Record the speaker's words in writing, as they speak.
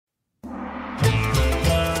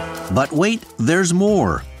But wait, there's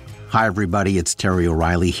more. Hi, everybody. It's Terry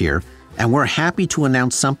O'Reilly here, and we're happy to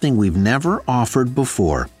announce something we've never offered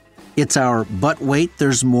before. It's our But Wait,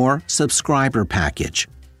 There's More subscriber package.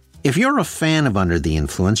 If you're a fan of Under the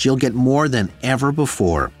Influence, you'll get more than ever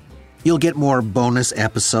before. You'll get more bonus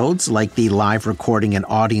episodes like the live recording and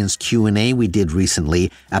audience Q&A we did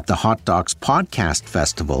recently at the Hot Docs Podcast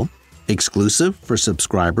Festival, exclusive for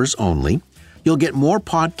subscribers only. You'll get more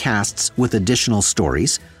podcasts with additional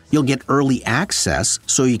stories. You'll get early access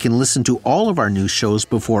so you can listen to all of our new shows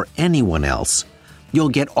before anyone else. You'll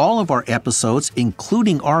get all of our episodes,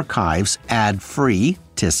 including archives, ad-free.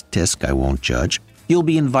 Tisk, tisk, I won't judge. You'll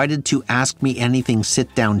be invited to Ask Me Anything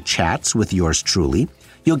sit-down chats with yours truly.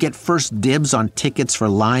 You'll get first dibs on tickets for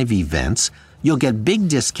live events. You'll get big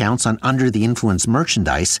discounts on Under the Influence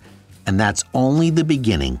merchandise. And that's only the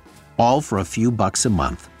beginning, all for a few bucks a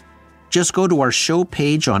month. Just go to our show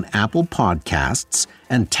page on Apple Podcasts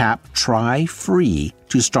and tap Try Free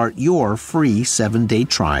to start your free 7-day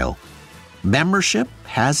trial. Membership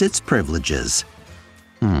has its privileges.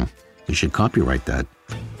 You should copyright that.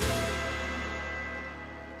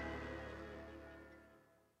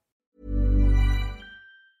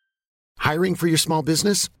 Hiring for your small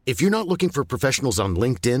business? If you're not looking for professionals on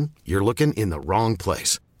LinkedIn, you're looking in the wrong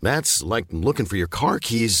place. That's like looking for your car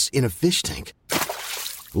keys in a fish tank.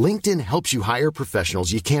 LinkedIn helps you hire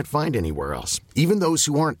professionals you can't find anywhere else, even those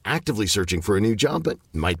who aren't actively searching for a new job but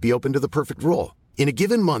might be open to the perfect role. In a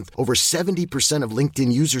given month, over 70% of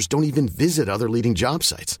LinkedIn users don't even visit other leading job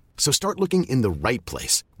sites. So start looking in the right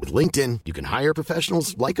place. With LinkedIn, you can hire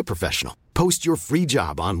professionals like a professional. Post your free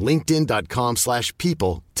job on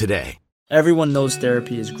linkedin.com/people today. Everyone knows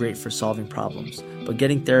therapy is great for solving problems, but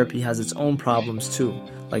getting therapy has its own problems too,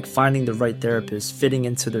 like finding the right therapist, fitting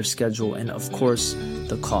into their schedule, and of course,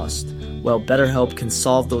 the cost. Well, BetterHelp can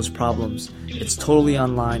solve those problems. It's totally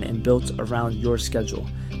online and built around your schedule.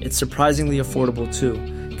 It's surprisingly affordable too.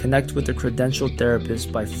 Connect with a credentialed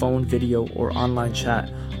therapist by phone, video, or online chat,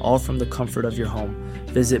 all from the comfort of your home.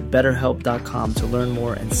 Visit BetterHelp.com to learn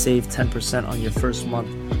more and save 10% on your first month.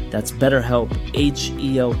 That's BetterHelp,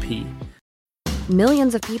 H-E-L-P.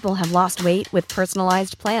 Millions of people have lost weight with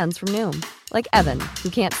personalized plans from Noom. Like Evan, who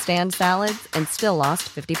can't stand salads and still lost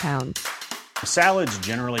 50 pounds. Salads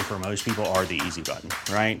generally for most people are the easy button,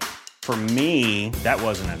 right? For me, that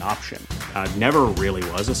wasn't an option. I never really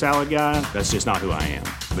was a salad guy. That's just not who I am.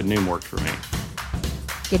 But Noom worked for me.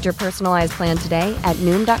 Get your personalized plan today at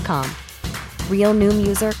Noom.com. Real Noom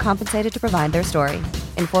user compensated to provide their story.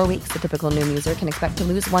 In 4 weeks, the typical Noom user can expect to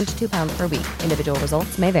lose 1 to 2 pounds per week. Individual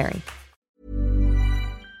results may vary.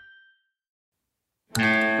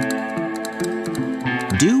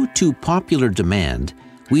 Due to popular demand,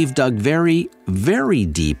 we've dug very, very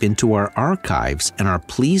deep into our archives and are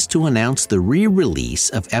pleased to announce the re-release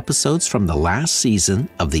of episodes from the last season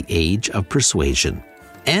of The Age of Persuasion.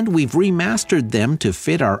 And we've remastered them to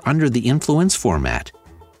fit our Under the Influence format.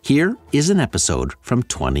 Here is an episode from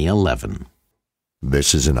 2011.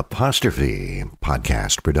 This is an Apostrophe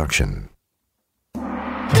podcast production.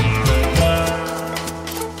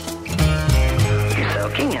 You're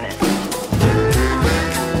soaking in it.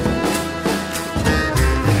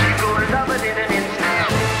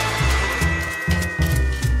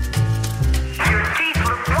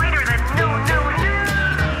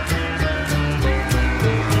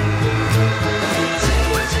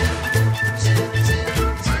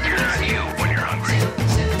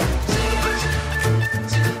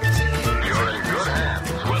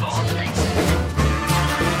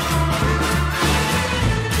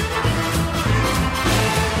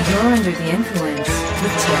 You're Under the Influence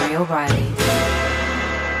with Terry O'Reilly.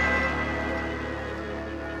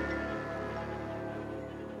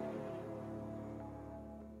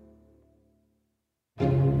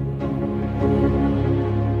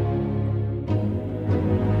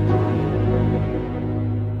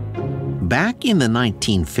 Back in the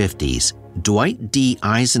 1950s, Dwight D.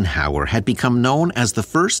 Eisenhower had become known as the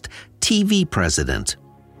first TV president.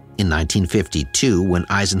 In 1952, when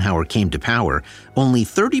Eisenhower came to power, only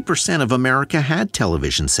 30% of America had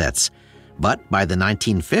television sets. But by the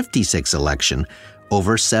 1956 election,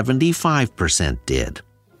 over 75% did.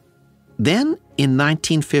 Then, in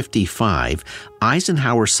 1955,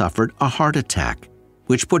 Eisenhower suffered a heart attack,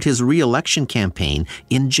 which put his re-election campaign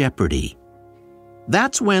in jeopardy.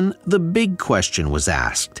 That's when the big question was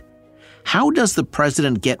asked. How does the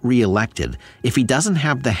president get re-elected if he doesn't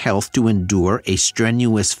have the health to endure a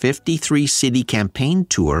strenuous 53-city campaign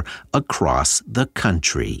tour across the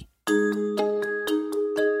country?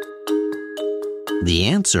 The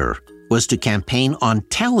answer was to campaign on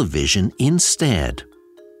television instead.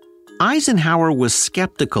 Eisenhower was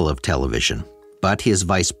skeptical of television, but his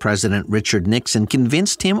Vice President Richard Nixon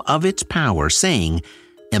convinced him of its power, saying,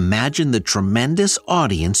 "Imagine the tremendous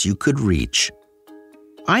audience you could reach."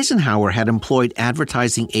 Eisenhower had employed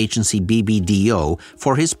advertising agency BBDO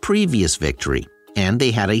for his previous victory, and they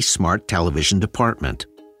had a smart television department.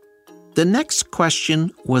 The next question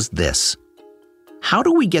was this: how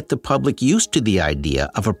do we get the public used to the idea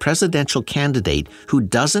of a presidential candidate who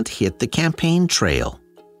doesn't hit the campaign trail?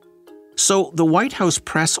 So the White House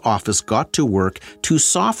press office got to work to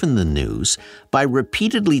soften the news by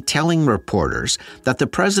repeatedly telling reporters that the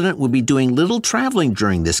president would be doing little traveling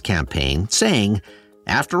during this campaign, saying,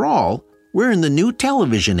 "After all, we're in the new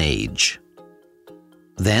television age."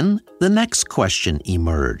 Then the next question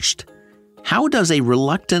emerged. How does a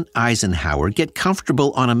reluctant Eisenhower get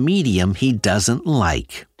comfortable on a medium he doesn't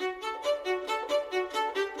like?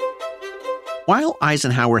 While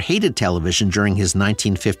Eisenhower hated television during his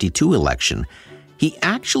 1952 election, he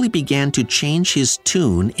actually began to change his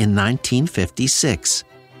tune in 1956.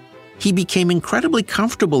 He became incredibly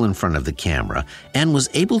comfortable in front of the camera and was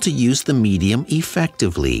able to use the medium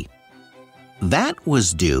effectively. That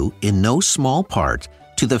was due, in no small part,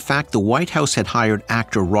 to the fact the White House had hired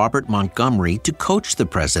actor Robert Montgomery to coach the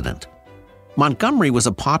president. Montgomery was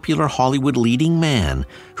a popular Hollywood leading man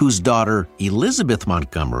whose daughter, Elizabeth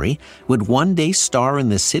Montgomery, would one day star in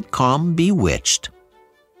the sitcom Bewitched.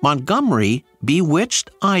 Montgomery bewitched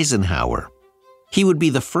Eisenhower. He would be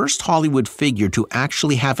the first Hollywood figure to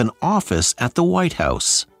actually have an office at the White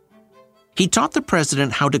House. He taught the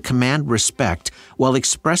president how to command respect while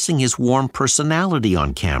expressing his warm personality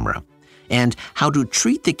on camera, and how to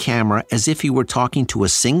treat the camera as if he were talking to a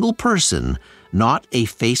single person, not a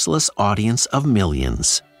faceless audience of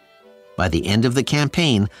millions. By the end of the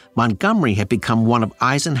campaign, Montgomery had become one of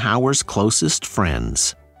Eisenhower's closest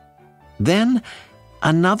friends. Then,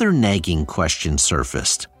 another nagging question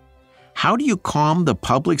surfaced. How do you calm the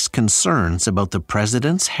public's concerns about the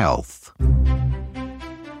president's health?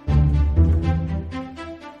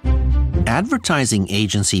 Advertising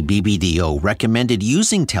agency BBDO recommended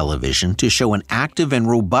using television to show an active and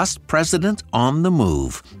robust president on the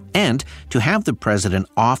move, and to have the president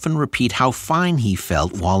often repeat how fine he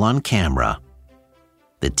felt while on camera.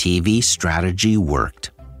 The TV strategy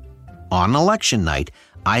worked. On election night,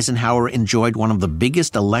 Eisenhower enjoyed one of the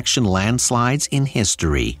biggest election landslides in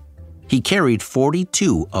history. He carried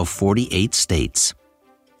 42 of 48 states.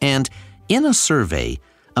 And in a survey,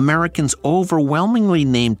 Americans overwhelmingly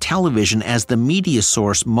named television as the media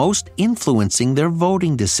source most influencing their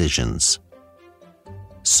voting decisions.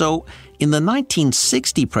 So, in the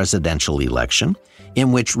 1960 presidential election,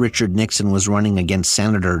 in which Richard Nixon was running against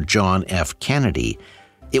Senator John F. Kennedy,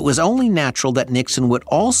 it was only natural that Nixon would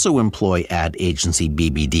also employ ad agency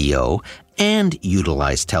BBDO and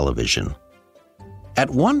utilize television.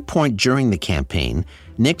 At one point during the campaign,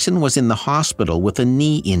 Nixon was in the hospital with a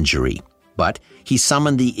knee injury, but he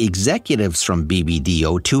summoned the executives from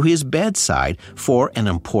BBDO to his bedside for an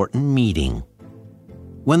important meeting.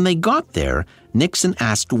 When they got there, Nixon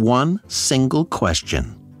asked one single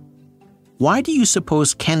question. "Why do you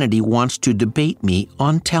suppose Kennedy wants to debate me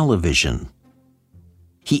on television?"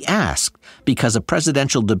 He asked because a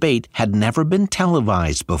presidential debate had never been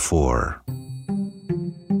televised before.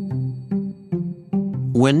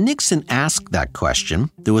 When Nixon asked that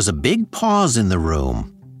question, there was a big pause in the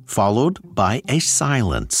room, followed by a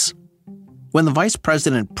silence. When the vice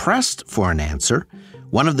president pressed for an answer,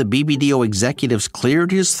 one of the BBDO executives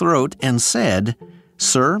cleared his throat and said,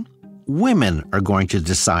 "Sir, women are going to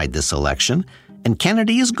decide this election, and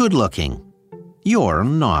Kennedy is good-looking. You're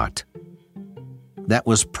not." That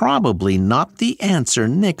was probably not the answer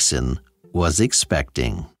Nixon was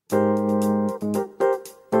expecting.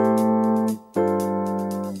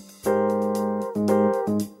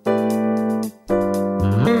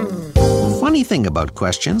 Funny thing about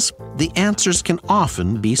questions, the answers can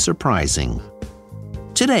often be surprising.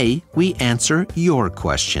 Today, we answer your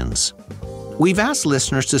questions. We've asked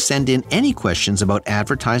listeners to send in any questions about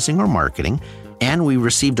advertising or marketing, and we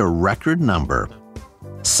received a record number.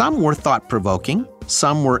 Some were thought-provoking,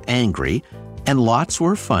 some were angry, and lots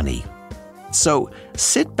were funny. So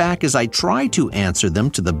sit back as I try to answer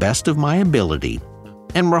them to the best of my ability.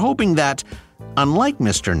 And we're hoping that, unlike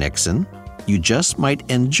Mr. Nixon, you just might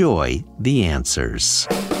enjoy the answers.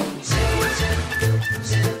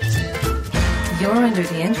 You're under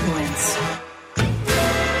the influence.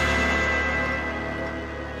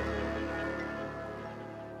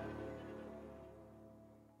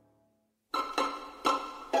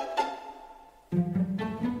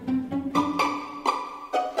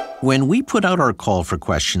 When we put out our call for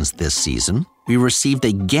questions this season, we received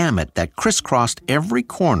a gamut that crisscrossed every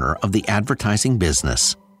corner of the advertising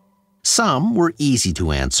business. Some were easy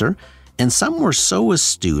to answer, and some were so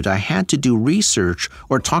astute I had to do research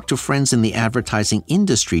or talk to friends in the advertising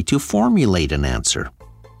industry to formulate an answer.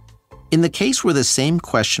 In the case where the same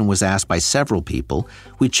question was asked by several people,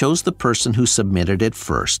 we chose the person who submitted it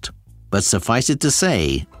first. But suffice it to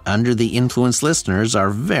say, Under the Influence listeners are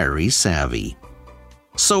very savvy.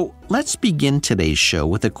 So let's begin today's show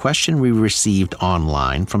with a question we received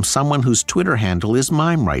online from someone whose Twitter handle is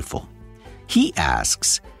Mime Rifle. He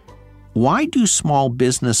asks, why do small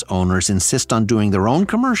business owners insist on doing their own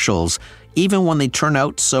commercials even when they turn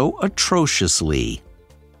out so atrociously?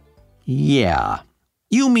 Yeah,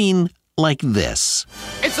 you mean like this.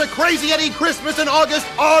 It's a Crazy Eddie Christmas in August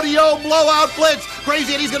audio blowout blitz.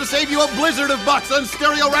 Crazy Eddie's going to save you a blizzard of bucks on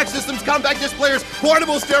stereo rack systems, compact disc players,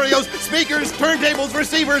 portable stereos, speakers, turntables,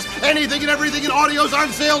 receivers, anything and everything in audio's on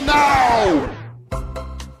sale now!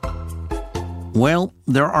 Well,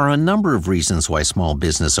 there are a number of reasons why small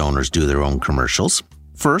business owners do their own commercials.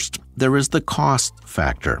 First, there is the cost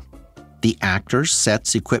factor. The actors,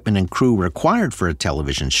 sets, equipment, and crew required for a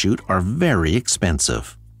television shoot are very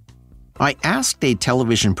expensive. I asked a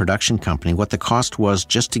television production company what the cost was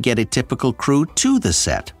just to get a typical crew to the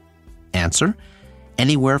set. Answer: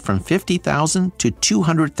 anywhere from $50,000 to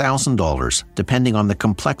 $200,000, depending on the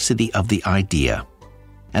complexity of the idea.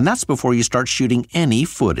 And that's before you start shooting any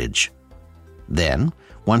footage. Then,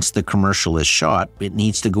 once the commercial is shot, it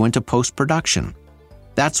needs to go into post-production.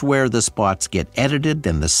 That's where the spots get edited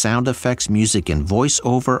and the sound effects, music, and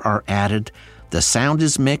voiceover are added. The sound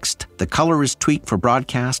is mixed, the color is tweaked for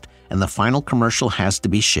broadcast, and the final commercial has to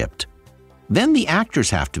be shipped. Then the actors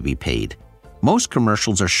have to be paid. Most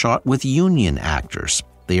commercials are shot with union actors.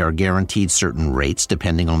 They are guaranteed certain rates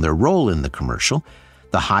depending on their role in the commercial.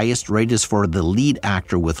 The highest rate is for the lead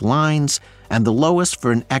actor with lines, and the lowest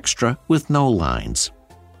for an extra with no lines.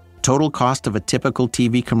 Total cost of a typical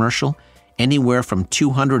TV commercial? Anywhere from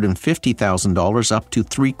 $250,000 up to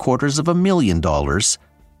 $750,000,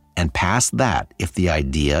 and past that if the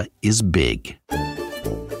idea is big.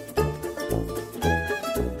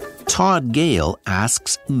 Todd Gale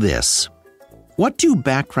asks this: what do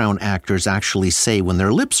background actors actually say when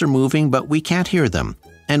their lips are moving but we can't hear them?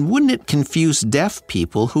 And wouldn't it confuse deaf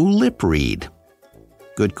people who lip read?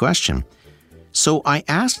 Good question. So I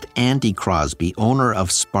asked Andy Crosby, owner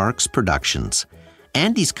of Sparks Productions.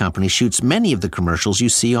 Andy's company shoots many of the commercials you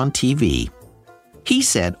see on TV. He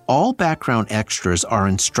said all background extras are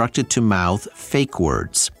instructed to mouth fake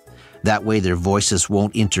words. That way their voices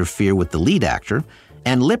won't interfere with the lead actor,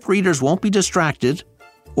 and lip readers won't be distracted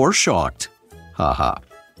or shocked. Haha.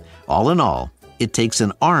 All in all, it takes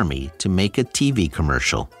an army to make a TV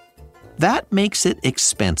commercial. That makes it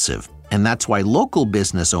expensive, and that's why local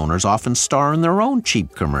business owners often star in their own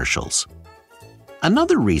cheap commercials.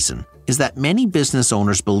 Another reason is that many business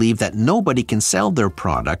owners believe that nobody can sell their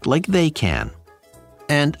product like they can.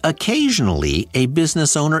 And occasionally, a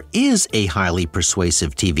business owner is a highly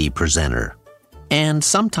persuasive TV presenter. And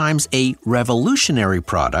sometimes a revolutionary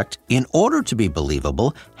product, in order to be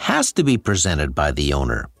believable, has to be presented by the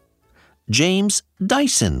owner. James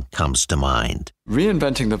Dyson comes to mind.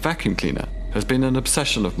 Reinventing the vacuum cleaner has been an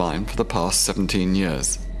obsession of mine for the past 17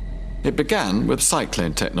 years. It began with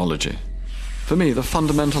cyclone technology. For me, the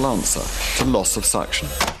fundamental answer to loss of suction.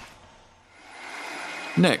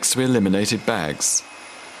 Next, we eliminated bags.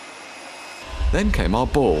 Then came our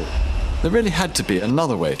ball. There really had to be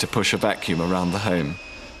another way to push a vacuum around the home.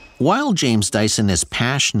 While James Dyson is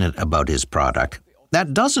passionate about his product,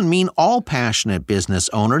 that doesn't mean all passionate business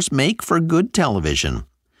owners make for good television.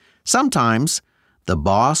 Sometimes, the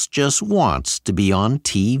boss just wants to be on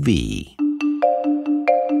TV.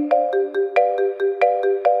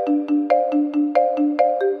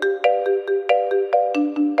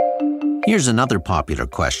 Here's another popular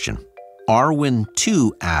question.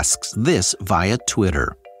 Arwin2 asks this via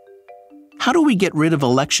Twitter. How do we get rid of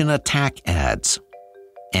election attack ads?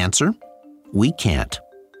 Answer: we can't.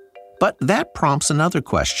 But that prompts another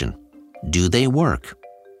question. Do they work?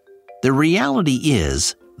 The reality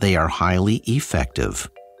is they are highly effective.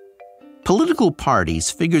 Political parties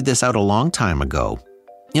figured this out a long time ago.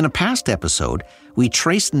 In a past episode, we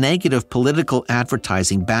traced negative political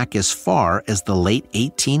advertising back as far as the late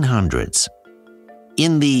 1800s.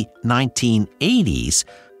 In the 1980s,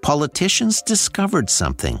 politicians discovered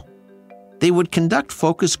something. They would conduct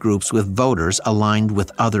focus groups with voters aligned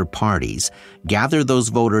with other parties, gather those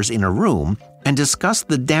voters in a room, and discuss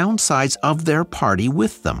the downsides of their party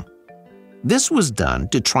with them. This was done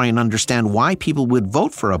to try and understand why people would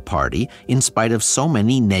vote for a party in spite of so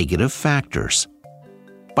many negative factors.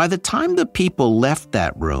 By the time the people left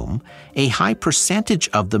that room, a high percentage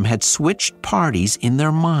of them had switched parties in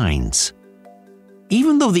their minds.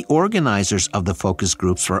 Even though the organizers of the focus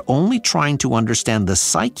groups were only trying to understand the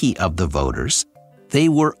psyche of the voters, they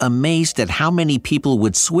were amazed at how many people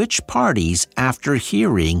would switch parties after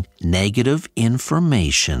hearing negative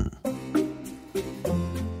information.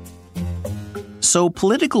 So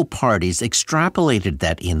political parties extrapolated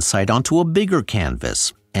that insight onto a bigger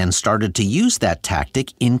canvas and started to use that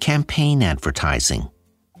tactic in campaign advertising.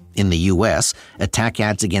 In the U.S., attack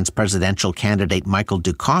ads against presidential candidate Michael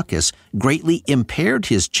Dukakis greatly impaired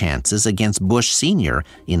his chances against Bush Sr.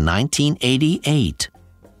 in 1988.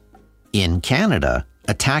 In Canada,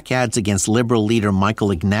 attack ads against Liberal leader Michael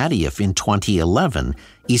Ignatieff in 2011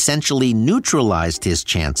 essentially neutralized his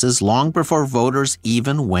chances long before voters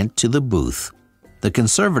even went to the booth. The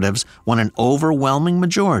Conservatives won an overwhelming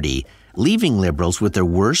majority, leaving Liberals with their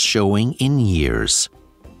worst showing in years.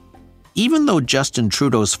 Even though Justin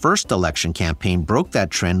Trudeau's first election campaign broke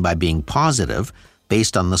that trend by being positive,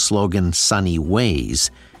 based on the slogan "Sunny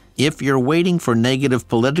Ways," if you're waiting for negative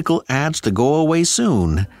political ads to go away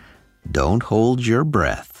soon, don't hold your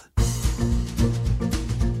breath.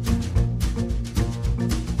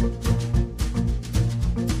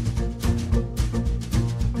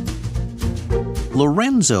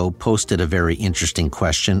 Lorenzo posted a very interesting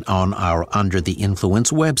question on our Under the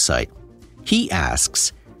Influence website. He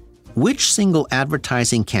asks, which single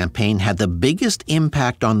advertising campaign had the biggest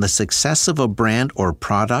impact on the success of a brand or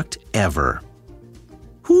product ever?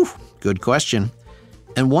 Whew, good question.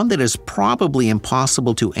 And one that is probably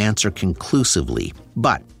impossible to answer conclusively.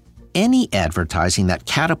 But any advertising that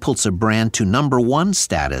catapults a brand to number one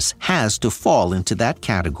status has to fall into that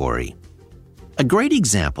category. A great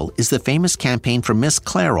example is the famous campaign for Miss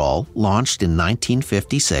Clairol, launched in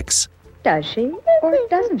 1956. Does she or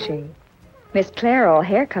doesn't she? Miss Clairol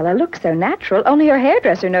hair color looks so natural, only her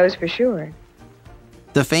hairdresser knows for sure.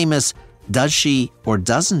 The famous Does She or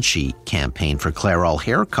Doesn't She campaign for Clairol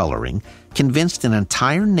hair coloring convinced an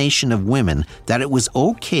entire nation of women that it was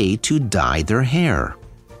okay to dye their hair.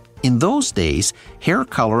 In those days, hair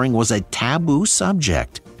coloring was a taboo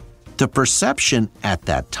subject. The perception at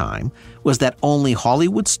that time was that only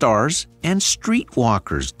Hollywood stars and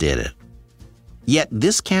streetwalkers did it. Yet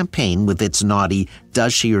this campaign, with its naughty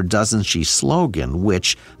 "Does she or doesn't she" slogan,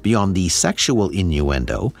 which, beyond the sexual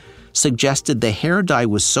innuendo, suggested the hair dye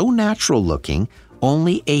was so natural-looking,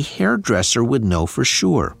 only a hairdresser would know for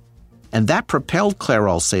sure. And that propelled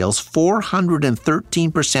Clairol sales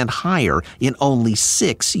 413% higher in only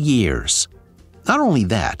 6 years. Not only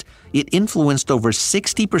that, it influenced over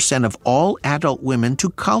 60% of all adult women to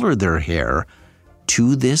color their hair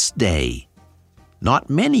to this day. Not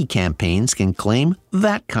many campaigns can claim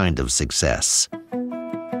that kind of success.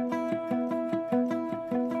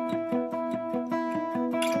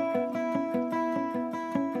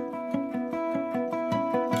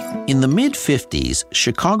 In the mid-50s,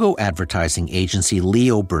 Chicago advertising agency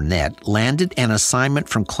Leo Burnett landed an assignment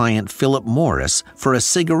from client Philip Morris for a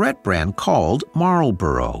cigarette brand called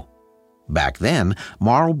Marlboro. Back then,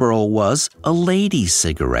 Marlboro was a ladies'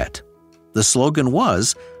 cigarette. The slogan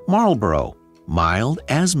was Marlboro, mild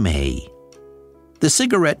as May. The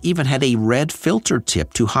cigarette even had a red filter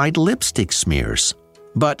tip to hide lipstick smears.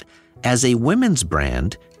 But as a women's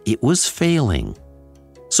brand, it was failing.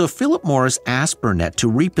 So Philip Morris asked Burnett to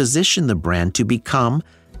reposition the brand to become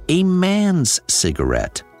a man's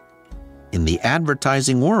cigarette. In the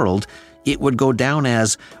advertising world, it would go down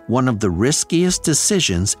as one of the riskiest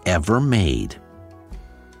decisions ever made.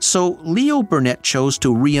 So Leo Burnett chose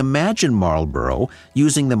to reimagine Marlboro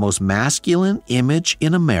using the most masculine image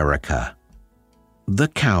in America, the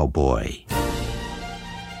cowboy.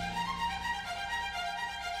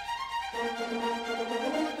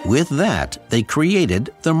 With that, they created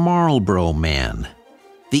the Marlboro Man.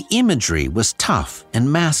 The imagery was tough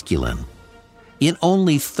and masculine. In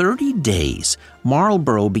only 30 days,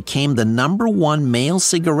 Marlboro became the #1 male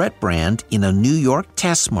cigarette brand in a New York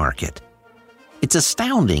test market. It's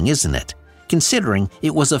astounding, isn't it, considering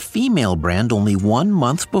it was a female brand only 1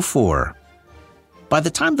 month before. By the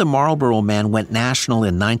time the Marlboro Man went national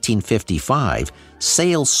in 1955,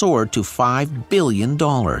 sales soared to $5 billion,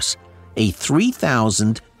 a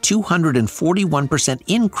 3,241%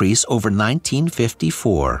 increase over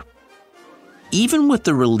 1954. Even with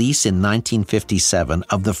the release in 1957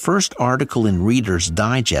 of the first article in Reader's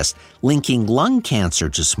Digest linking lung cancer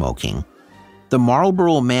to smoking, the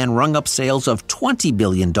Marlboro Man rung up sales of $20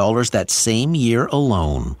 billion that same year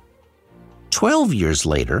alone. 12 years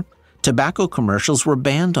later, tobacco commercials were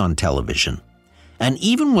banned on television. And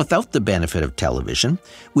even without the benefit of television,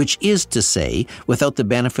 which is to say, without the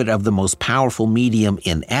benefit of the most powerful medium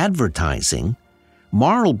in advertising,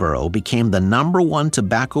 Marlboro became the #1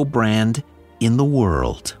 tobacco brand in the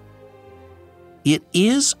world. It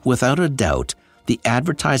is, without a doubt, the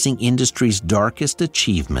advertising industry's darkest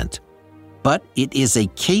achievement, but it is a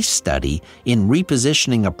case study in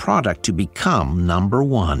repositioning a product to become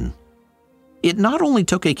 #1. It not only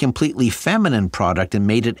took a completely feminine product and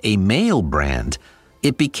made it a male brand,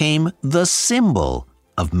 it became the symbol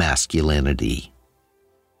of masculinity.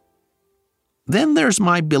 Then there's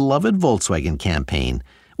my beloved Volkswagen campaign,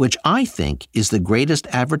 which I think is the greatest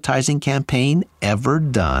advertising campaign ever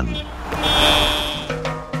done.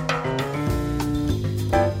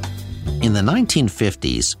 In the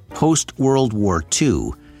 1950s, post-World War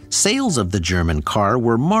II, sales of the German car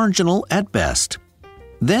were marginal at best.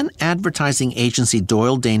 Then advertising agency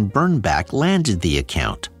Doyle Dane Bernbach landed the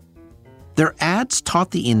account. Their ads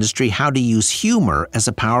taught the industry how to use humor as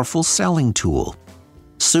a powerful selling tool.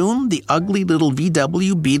 Soon, the ugly little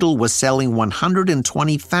VW Beetle was selling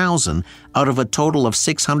 120,000 out of a total of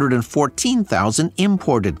 614,000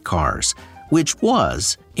 imported cars, which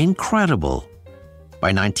was incredible.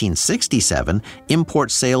 By 1967,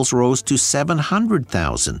 import sales rose to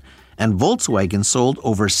 700,000, and Volkswagen sold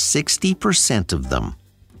over 60% of them.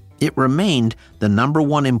 It remained the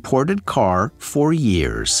 #1 imported car for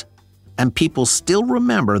years, and people still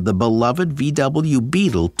remember the beloved VW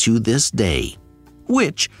Beetle to this day,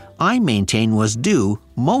 which I maintain was due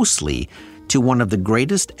mostly to one of the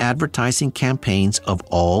greatest advertising campaigns of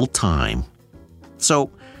all time.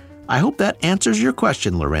 So, I hope that answers your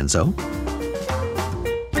question, Lorenzo.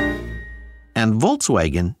 And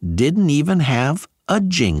Volkswagen didn't even have a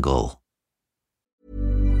jingle.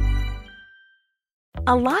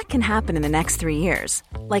 A lot can happen in the next 3 years.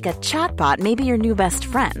 Like a chatbot may be your new best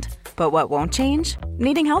friend. But what won't change?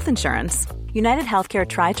 Needing health insurance. United Healthcare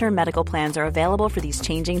Tri-Term Medical Plans are available for these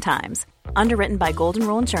changing times. Underwritten by Golden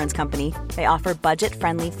Rule Insurance Company, they offer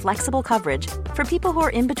budget-friendly, flexible coverage for people who are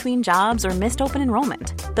in between jobs or missed open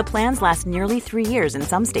enrollment. The plans last nearly 3 years in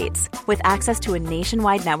some states, with access to a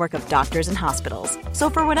nationwide network of doctors and hospitals. So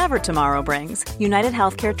for whatever tomorrow brings, United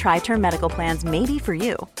Healthcare Tri-Term Medical Plans may be for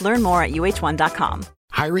you. Learn more at uh1.com.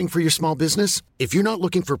 Hiring for your small business? If you're not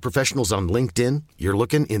looking for professionals on LinkedIn, you're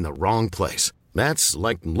looking in the wrong place. That's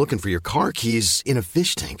like looking for your car keys in a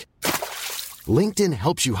fish tank. LinkedIn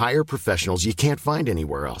helps you hire professionals you can't find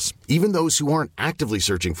anywhere else, even those who aren't actively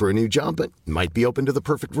searching for a new job but might be open to the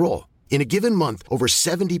perfect role. In a given month, over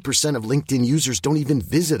 70% of LinkedIn users don't even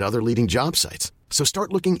visit other leading job sites. So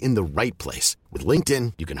start looking in the right place. With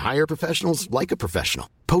LinkedIn, you can hire professionals like a professional.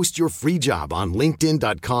 Post your free job on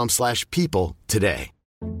linkedin.com/people today.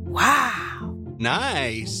 Wow.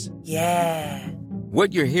 Nice. Yeah.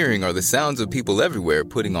 What you're hearing are the sounds of people everywhere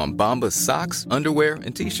putting on Bombas socks, underwear,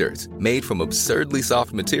 and T-shirts made from absurdly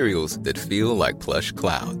soft materials that feel like plush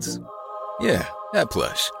clouds. Yeah, that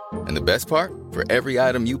plush. And the best part? For every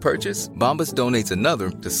item you purchase, Bombas donates another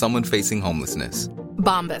to someone facing homelessness.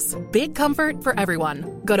 Bombas. Big comfort for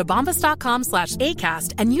everyone. Go to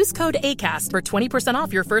bombas.com/ACAST and use code ACAST for 20%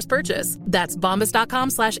 off your first purchase. That's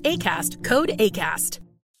bombas.com/ACAST, code ACAST.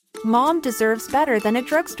 Mom deserves better than a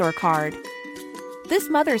drugstore card. This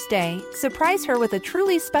Mother's Day, surprise her with a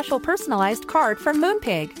truly special personalized card from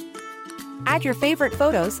Moonpig. Add your favorite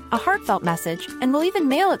photos, a heartfelt message, and we'll even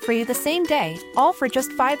mail it for you the same day, all for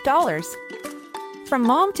just $5. From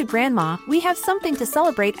mom to grandma, we have something to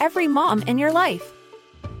celebrate every mom in your life.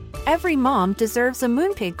 Every mom deserves a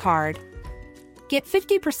Moonpig card. Get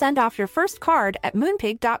 50% off your first card at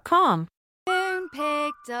moonpig.com.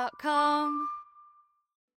 Moonpig.com.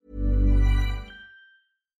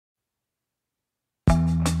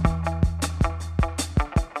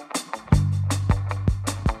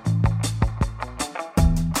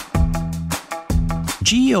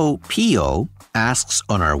 GOPO asks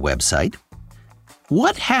on our website,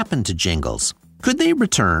 what happened to jingles? Could they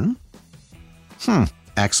return?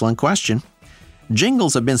 Excellent question.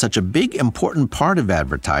 Jingles have been such a big, important part of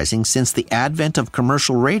advertising since the advent of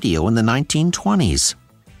commercial radio in the 1920s.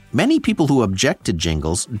 Many people who object to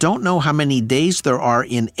jingles don't know how many days there are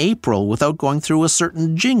in April without going through a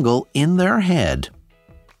certain jingle in their head.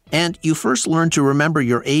 And you first learn to remember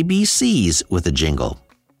your ABCs with a jingle.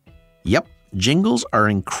 Yep, jingles are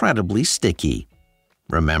incredibly sticky.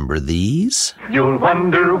 Remember these? You'll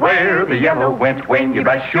wonder where the yellow went when you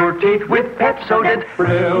brush your teeth with Pepsodent.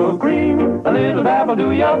 Brill green, a little dabble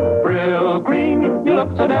do ya? Brill green, you look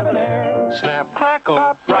so debonair. Snap, crackle,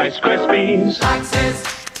 pop, Rice Krispies. Axes,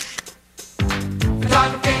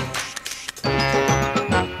 photography.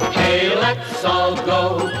 Hey, let's all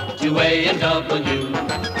go to A&W.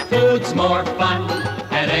 Food's more fun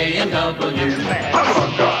at A&W.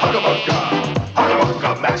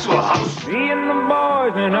 Hugga, Maxwell House. Me and the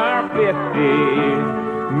boys in our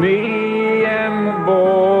 50s. Me and the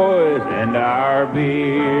boys and our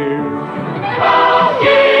beers.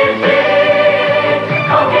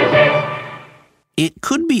 It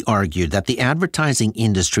could be argued that the advertising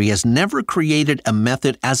industry has never created a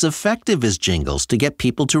method as effective as jingles to get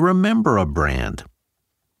people to remember a brand.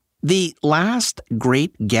 The last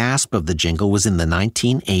great gasp of the jingle was in the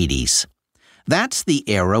 1980s. That's the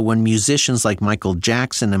era when musicians like Michael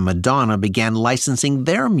Jackson and Madonna began licensing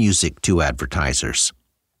their music to advertisers.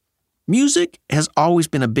 Music has always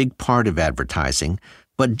been a big part of advertising,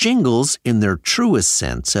 but jingles, in their truest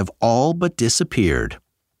sense, have all but disappeared.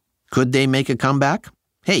 Could they make a comeback?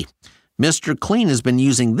 Hey, Mr. Clean has been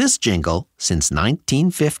using this jingle since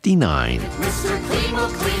 1959. Mr. Clean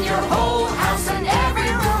will clean your whole house and every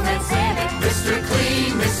room that's in it. Mr.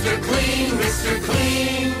 Clean, Mr. Clean, Mr.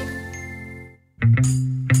 Clean.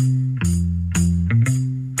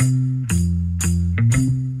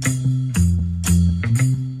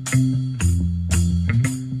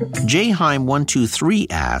 Jheim123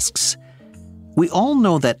 asks, we all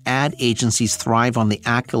know that ad agencies thrive on the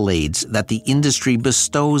accolades that the industry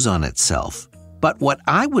bestows on itself. But what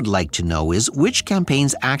I would like to know is which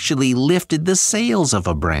campaigns actually lifted the sales of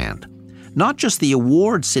a brand. Not just the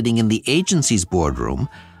awards sitting in the agency's boardroom,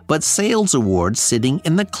 but sales awards sitting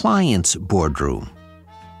in the client's boardroom.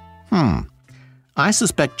 I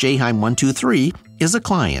suspect Jheim123 is a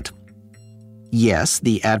client. Yes,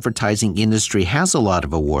 the advertising industry has a lot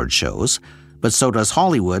of award shows, but so does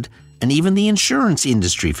Hollywood, and even the insurance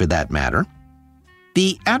industry for that matter.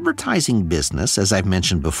 The advertising business, as I've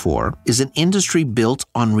mentioned before, is an industry built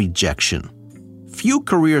on rejection. Few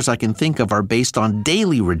careers I can think of are based on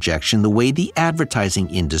daily rejection the way the advertising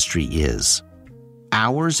industry is.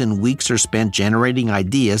 Hours and weeks are spent generating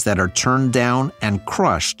ideas that are turned down and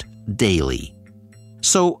crushed daily.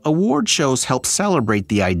 So award shows help celebrate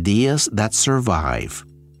the ideas that survive.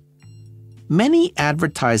 Many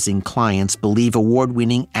advertising clients believe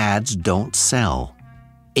award-winning ads don't sell.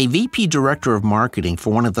 A VP director of marketing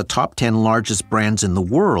for one of the top 10 largest brands in the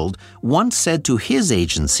world once said to his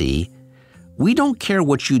agency, "We don't care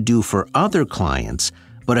what you do for other clients,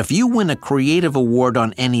 but if you win a creative award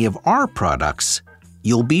on any of our products,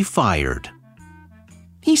 you'll be fired."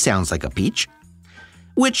 He sounds like a peach.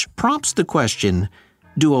 Which prompts the question,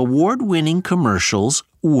 do award-winning commercials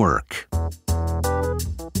work?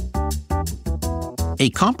 A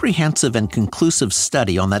comprehensive and conclusive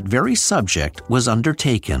study on that very subject was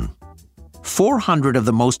undertaken. 400 of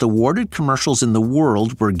the most awarded commercials in the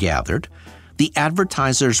world were gathered, the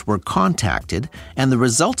advertisers were contacted, and the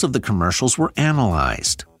results of the commercials were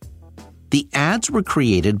analyzed. The ads were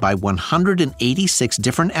created by 186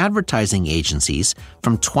 different advertising agencies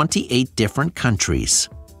from 28 different countries.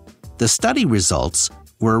 The study results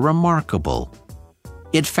were remarkable.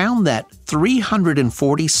 It found that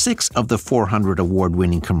 346 of the 400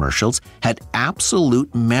 award-winning commercials had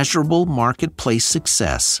absolute measurable marketplace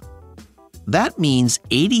success. That means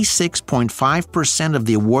 86.5% of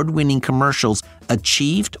the award-winning commercials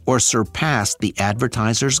achieved or surpassed the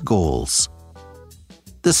advertiser's goals.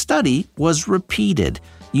 The study was repeated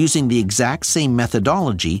using the exact same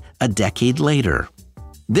methodology a decade later.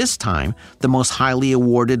 This time, the most highly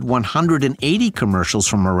awarded 180 commercials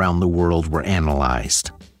from around the world were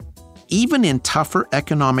analyzed. Even in tougher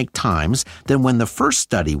economic times than when the first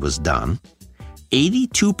study was done,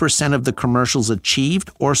 82% of the commercials achieved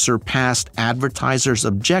or surpassed advertisers'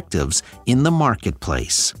 objectives in the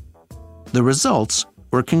marketplace. The results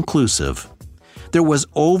were conclusive. There was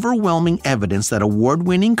overwhelming evidence that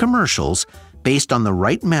award-winning commercials, based on the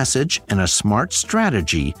right message and a smart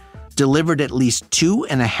strategy, delivered at least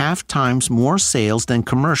 2.5 times more sales than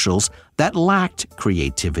commercials that lacked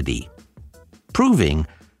creativity, proving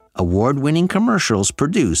award-winning commercials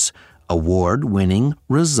produce award-winning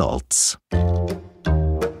results.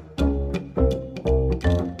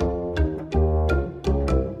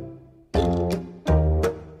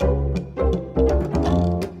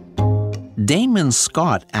 Damon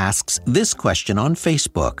Scott asks this question on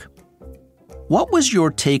Facebook. What was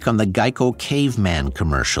your take on the Geico Caveman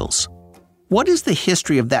commercials? What is the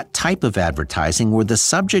history of that type of advertising where the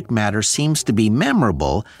subject matter seems to be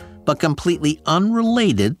memorable but completely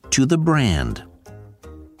unrelated to the brand?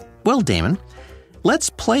 Well, Damon, let's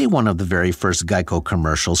play one of the very first Geico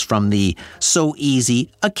commercials from the So Easy,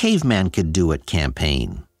 a Caveman Could Do It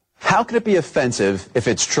campaign. How can it be offensive if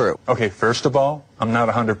it's true? Okay, first of all, I'm not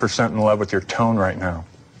 100% in love with your tone right now.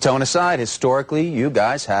 Tone aside, historically, you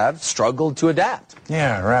guys have struggled to adapt.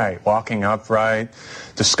 Yeah, right. Walking upright,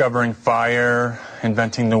 discovering fire,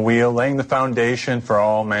 inventing the wheel, laying the foundation for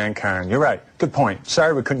all mankind. You're right. Good point.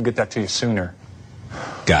 Sorry we couldn't get that to you sooner.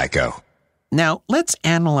 Geico. Now, let's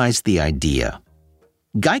analyze the idea.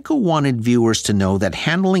 Geico wanted viewers to know that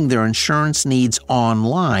handling their insurance needs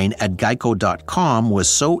online at geico.com was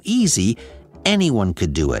so easy, anyone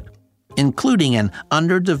could do it, including an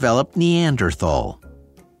underdeveloped Neanderthal.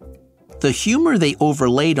 The humor they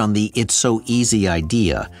overlaid on the "it's so easy"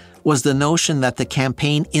 idea was the notion that the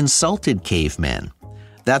campaign insulted cavemen,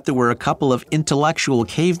 that there were a couple of intellectual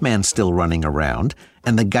cavemen still running around,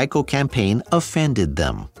 and the Geico campaign offended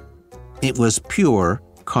them. It was pure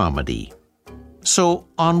comedy. So,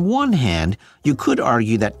 on one hand, you could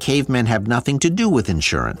argue that cavemen have nothing to do with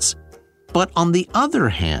insurance. But on the other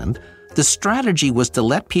hand, the strategy was to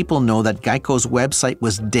let people know that Geico's website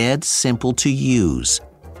was dead simple to use.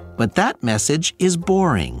 But that message is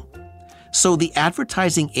boring. So the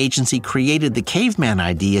advertising agency created the caveman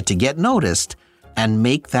idea to get noticed and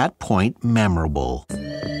make that point memorable.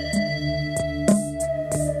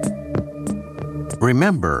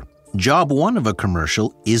 Remember, job one of a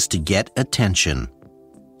commercial is to get attention.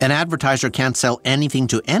 An advertiser can't sell anything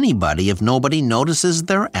to anybody if nobody notices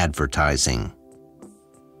their advertising.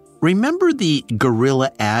 Remember the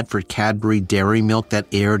gorilla ad for Cadbury Dairy Milk that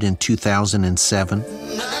aired in 2007?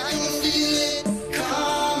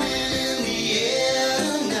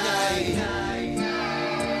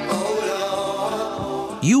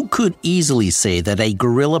 You could easily say that a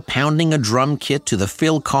gorilla pounding a drum kit to the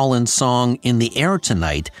Phil Collins song "In the Air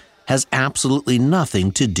Tonight" has absolutely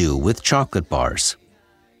nothing to do with chocolate bars.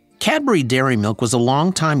 Cadbury Dairy Milk was a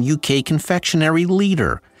long-time UK confectionery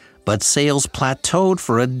leader, but sales plateaued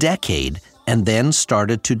for a decade and then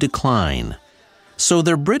started to decline. So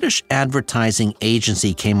their British advertising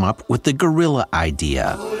agency came up with the gorilla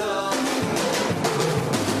idea.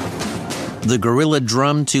 The gorilla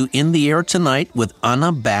drummed to "In the Air Tonight" with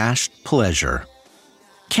unabashed pleasure.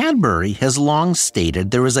 Cadbury has long stated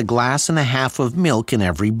there is a glass and a half of milk in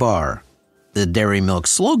every bar. The Dairy Milk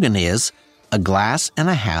slogan is, "A glass and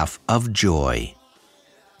a half of joy."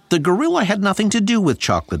 The gorilla had nothing to do with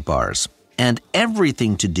chocolate bars, and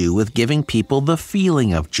everything to do with giving people the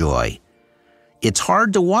feeling of joy. It's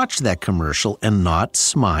hard to watch that commercial and not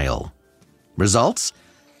smile. Results?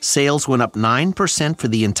 Sales went up 9% for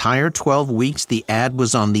the entire 12 weeks the ad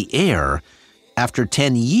was on the air, after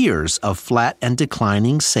 10 years of flat and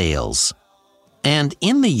declining sales. And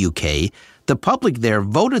in the UK, the public there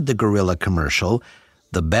voted the gorilla commercial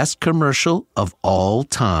the best commercial of all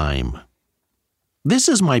time. This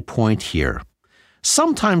is my point here.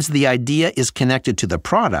 Sometimes the idea is connected to the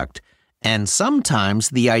product, and sometimes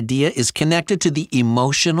the idea is connected to the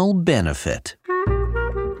emotional benefit.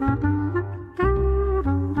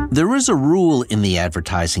 There is a rule in the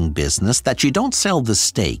advertising business that you don't sell the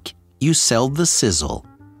steak, you sell the sizzle.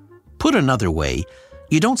 Put another way,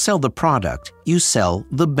 you don't sell the product, you sell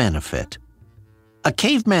the benefit. A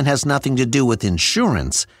caveman has nothing to do with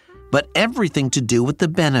insurance, but everything to do with the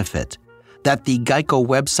benefit. That the Geico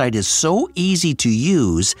website is so easy to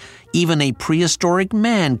use, even a prehistoric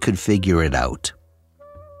man could figure it out.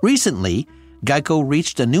 Recently, Geico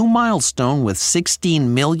reached a new milestone with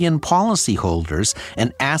 16 million policyholders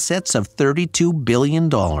and assets of $32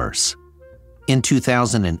 billion. In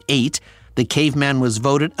 2008, the caveman was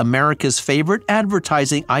voted America's favorite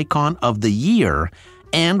advertising icon of the year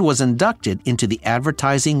and was inducted into the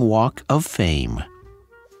Advertising Walk of Fame.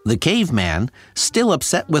 The caveman, still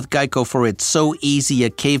upset with Geico for its "so easy a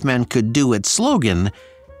caveman could do it" slogan,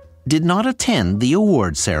 did not attend the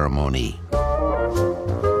award ceremony.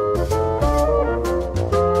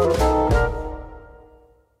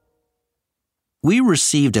 We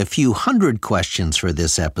received a few hundred questions for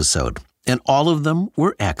this episode, and all of them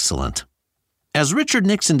were excellent. As Richard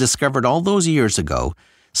Nixon discovered all those years ago,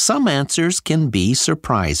 some answers can be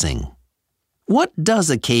surprising. What does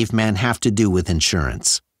a caveman have to do with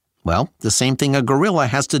insurance? Well, the same thing a gorilla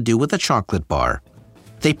has to do with a chocolate bar.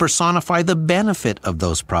 They personify the benefit of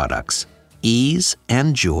those products, ease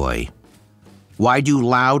and joy. Why do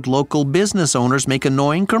loud local business owners make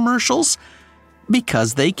annoying commercials?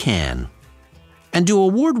 Because they can. And do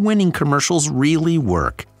award-winning commercials really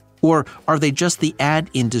work? Or are they just the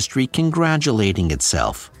ad industry congratulating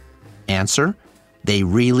itself? Answer: they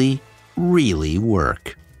really, really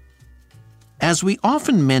work. As we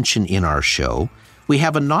often mention in our show, we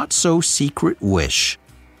have a not-so-secret wish.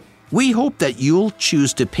 We hope that you'll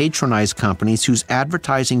choose to patronize companies whose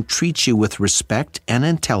advertising treats you with respect and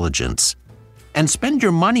intelligence, and spend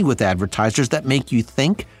your money with advertisers that make you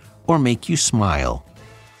think or make you smile.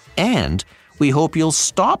 And we hope you'll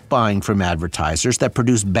stop buying from advertisers that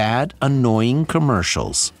produce bad, annoying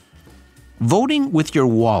commercials. Voting with your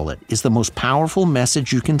wallet is the most powerful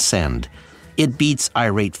message you can send. It beats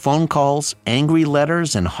irate phone calls, angry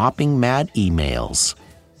letters, and hopping mad emails.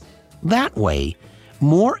 That way,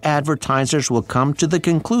 more advertisers will come to the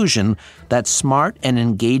conclusion that smart and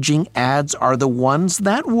engaging ads are the ones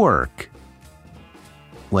that work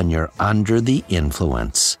when you're under the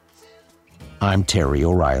influence. I'm Terry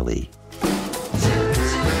O'Reilly.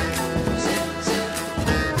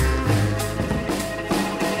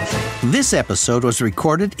 This episode was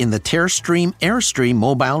recorded in the Terrestream Airstream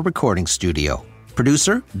mobile recording studio.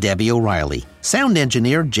 Producer, Debbie O'Reilly. Sound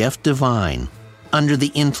engineer, Jeff Devine. Under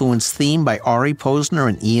the Influence theme by Ari Posner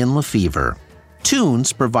and Ian Lefevre.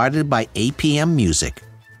 Tunes provided by APM Music.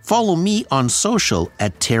 Follow me on social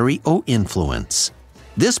at Terry O Influence.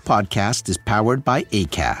 This podcast is powered by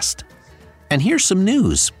Acast. And here's some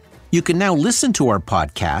news. You can now listen to our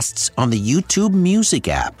podcasts on the YouTube Music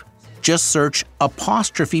app. Just search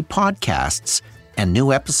apostrophe podcasts, and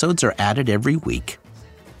new episodes are added every week.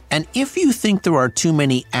 And if you think there are too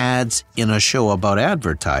many ads in a show about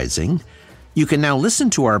advertising, you can now listen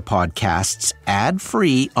to our podcasts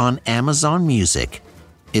ad-free on Amazon Music.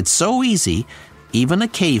 It's so easy, even a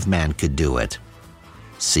caveman could do it.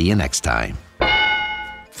 See you next time.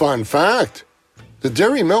 Fun fact. The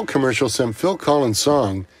Dairy Milk commercial sent Phil Collins'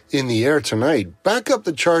 song, In the Air Tonight, back up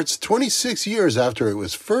the charts 26 years after it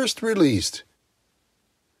was first released.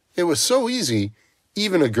 It was so easy,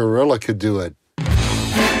 even a gorilla could do it.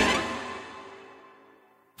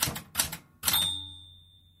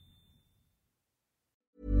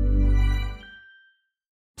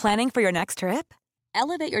 Planning for your next trip?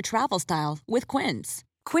 Elevate your travel style with Quince.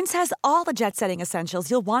 Quince has all the jet-setting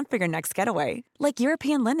essentials you'll want for your next getaway, like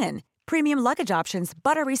European linen, premium luggage options,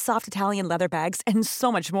 buttery soft Italian leather bags, and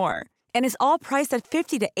so much more. And is all priced at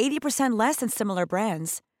 50 to 80% less than similar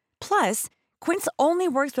brands. Plus, Quince only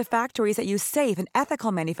works with factories that use safe and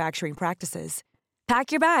ethical manufacturing practices.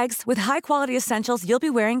 Pack your bags with high-quality essentials you'll be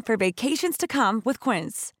wearing for vacations to come with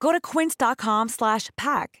Quince. Go to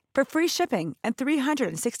quince.com/pack for free shipping and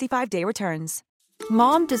 365-day returns.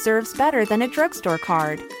 Mom deserves better than a drugstore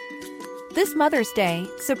card. This Mother's Day,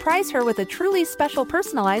 surprise her with a truly special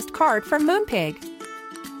personalized card from Moonpig.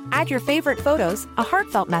 Add your favorite photos, a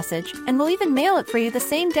heartfelt message, and we'll even mail it for you the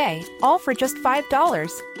same day, all for just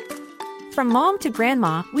 $5. From mom to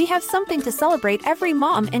grandma, we have something to celebrate every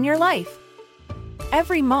mom in your life.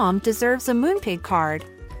 Every mom deserves a Moonpig card.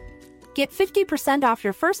 Get 50% off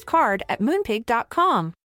your first card at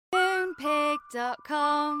Moonpig.com.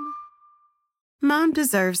 Moonpig.com. Mom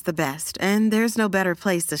deserves the best, and there's no better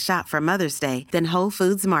place to shop for Mother's Day than Whole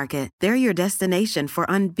Foods Market. They're your destination for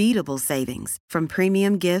unbeatable savings, from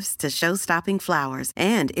premium gifts to show-stopping flowers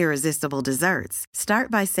and irresistible desserts. Start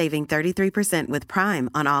by saving 33% with Prime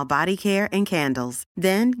on all body care and candles.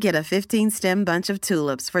 Then get a 15-stem bunch of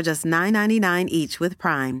tulips for just $9.99 each with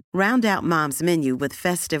Prime. Round out Mom's menu with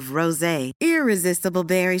festive rosé, irresistible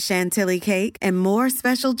berry chantilly cake, and more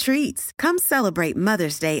special treats. Come celebrate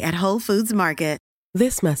Mother's Day at Whole Foods Market.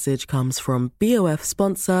 This message comes from BOF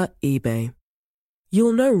sponsor eBay.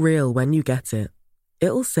 You'll know real when you get it.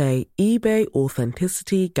 It'll say eBay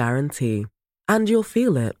Authenticity Guarantee. And you'll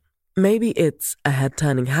feel it. Maybe it's a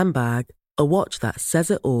head-turning handbag, a watch that says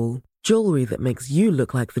it all, jewelry that makes you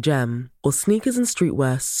look like the gem, or sneakers and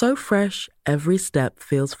streetwear so fresh every step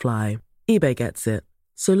feels fly. eBay gets it.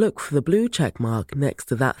 So look for the blue check mark next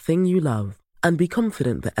to that thing you love. And be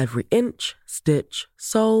confident that every inch, stitch,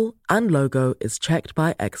 sole, and logo is checked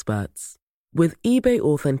by experts. With eBay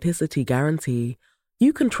Authenticity Guarantee,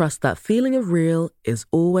 you can trust that feeling of real is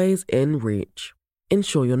always in reach.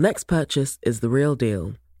 Ensure your next purchase is the real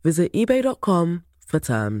deal. Visit eBay.com for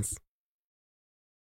terms.